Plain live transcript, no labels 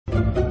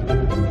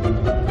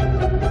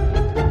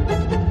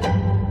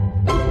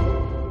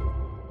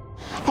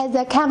As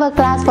a cover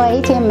glass for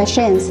ATM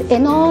machines, it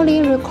not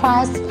only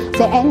requires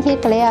the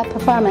anti-glare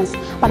performance,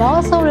 but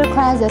also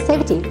requires the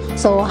safety.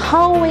 So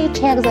how we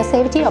check the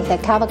safety of the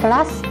cover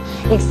glass?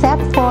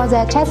 Except for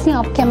the testing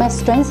of camera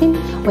strengthening,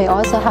 we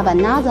also have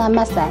another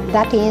method,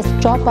 that is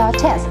dropout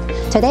test.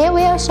 Today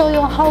we'll show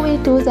you how we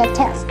do the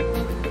test.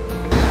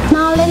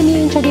 Now let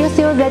me introduce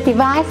you the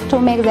device to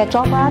make the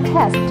dropout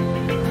test.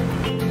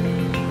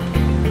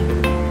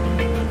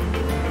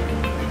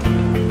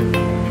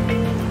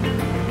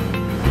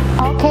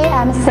 Okay,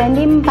 I'm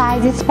standing by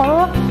this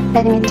pole.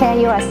 Let me tell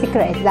you a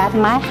secret that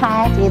my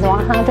height is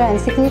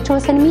 162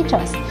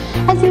 centimeters.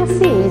 As you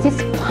see,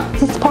 this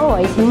pole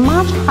is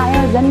much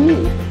higher than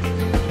me.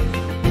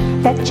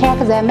 Let's check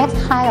the max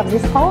height of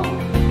this pole.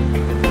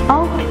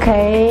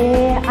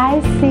 Okay,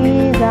 I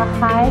see the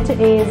height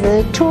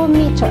is 2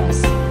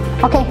 meters.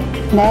 Okay,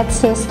 let's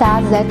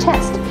start the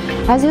test.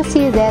 As you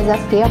see, there's a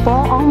steel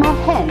ball on my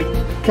hand.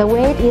 The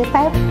weight is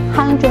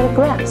 500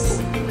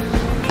 grams.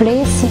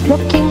 Please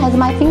looking at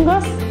my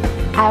fingers.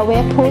 I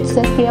will put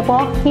the steel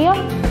ball here.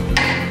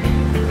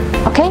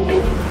 Okay?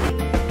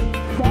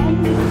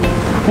 Then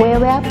we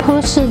will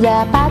push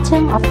the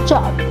button of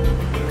drop.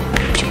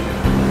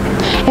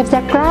 If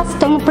the glass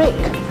don't break,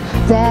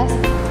 the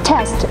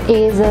test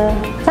is,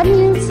 that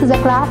means the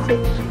glass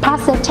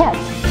passed the test.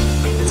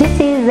 This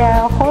is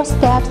the whole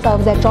steps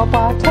of the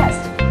dropout test.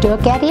 Do you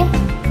get it?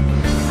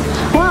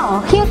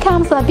 Wow, here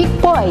comes a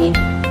big boy.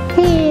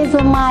 He is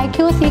my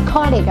QC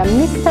colleague,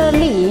 Mr.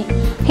 Lee.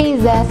 He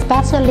is a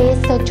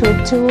specialist to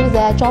do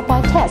the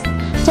dropout test.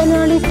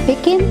 Generally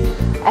speaking,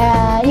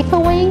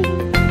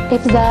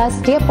 if the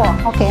steel ball,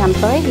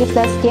 if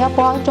the steel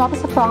ball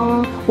drops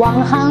from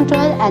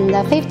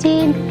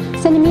 115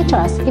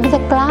 centimeters, if the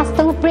glass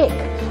don't break,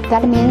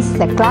 that means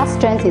the glass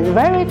strength is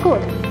very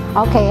good.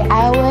 Okay,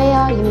 I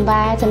will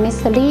invite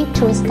Mr. Lee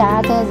to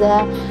start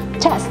the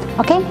test.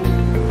 Okay,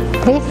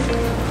 please.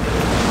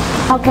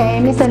 Okay,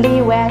 Mr.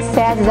 Lee will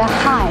set the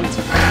height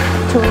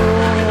to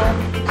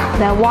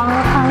the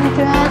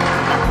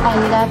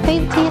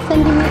 150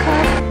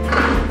 centimeters.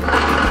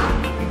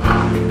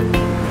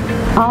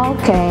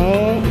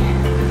 Okay,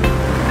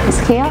 it's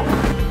here.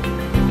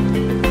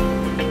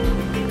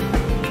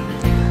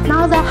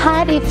 Now the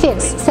height is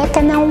fixed.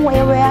 Second, we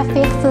will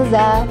fix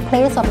the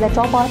place of the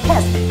dropout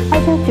test.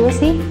 As you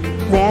see,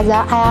 there's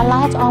an air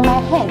light on my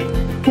hand.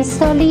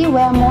 Mr. Lee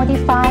will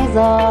modify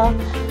the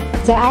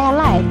air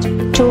light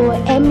to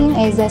aiming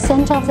at the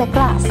center of the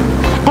glass.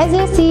 As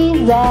you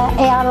see, the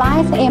air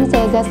light aims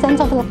at the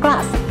center of the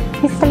glass.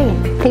 Mr. Lee,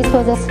 please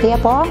put the steel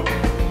ball.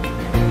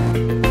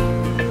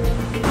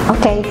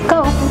 Okay,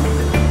 go.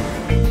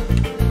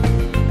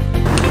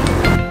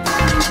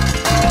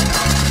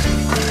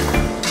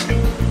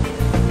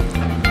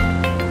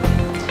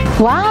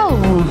 Wow,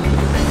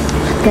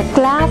 the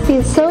glass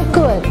is so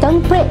good,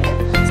 don't break.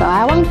 So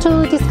I want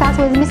to discuss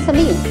with Mr.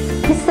 Lee.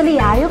 Mr. Lee,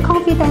 are you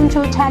confident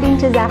to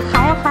challenge the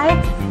higher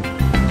height?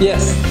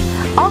 Yes.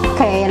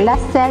 Okay,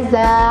 let's set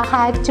the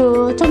height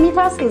to 2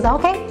 meters. Is that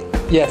okay?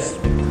 Yes.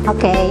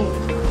 Okay.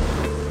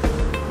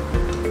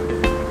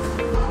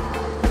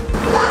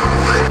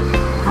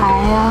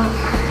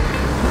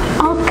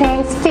 Okay,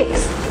 it's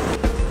fixed.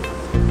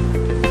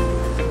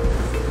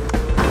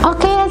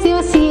 Okay, as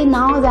you see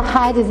now, the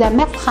height, the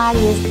max height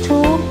is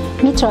 2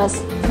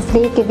 meters. Mr.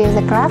 Lee, give you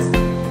the glass.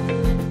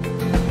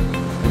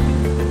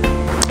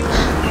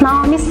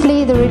 Now, Mr.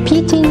 Lee is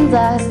repeating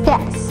the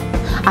steps.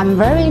 I'm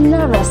very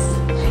nervous.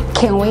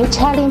 Can we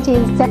challenge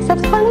it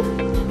successfully?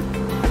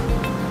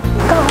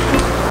 Go.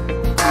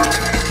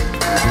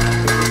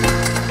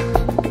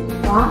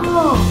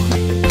 Wow.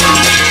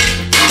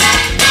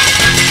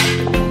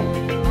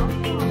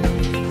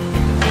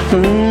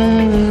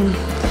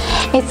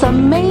 It's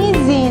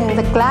amazing.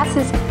 The glass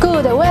is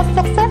good. We're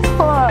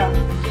successful.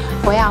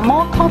 We are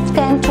more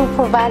confident to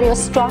provide you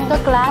stronger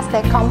glass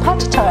than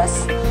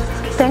competitors.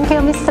 Thank you,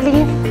 Mr.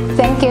 Lee.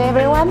 Thank you,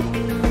 everyone.